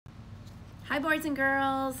Hi boys and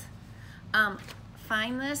girls.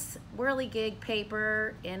 Find this Whirligig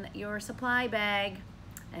paper in your supply bag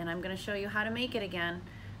and I'm going to show you how to make it again.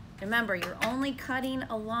 Remember, you're only cutting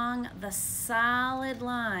along the solid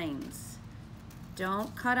lines.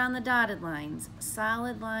 Don't cut on the dotted lines,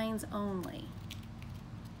 solid lines only.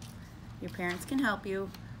 Your parents can help you,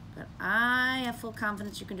 but I have full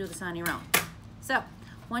confidence you can do this on your own. So,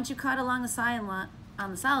 once you cut along the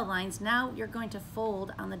solid lines, now you're going to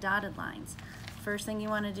fold on the dotted lines. First thing you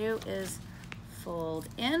want to do is fold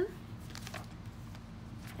in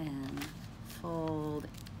and fold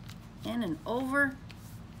in and over,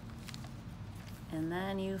 and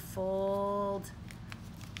then you fold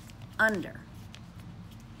under.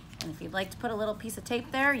 And if you'd like to put a little piece of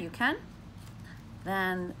tape there, you can.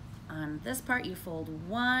 Then on this part, you fold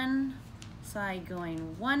one side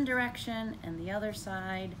going one direction and the other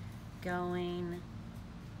side going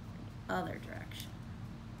the other direction.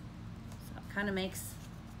 So it kind of makes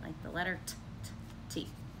like the letter T.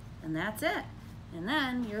 And that's it. And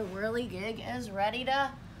then your Whirligig is ready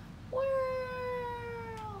to whirl.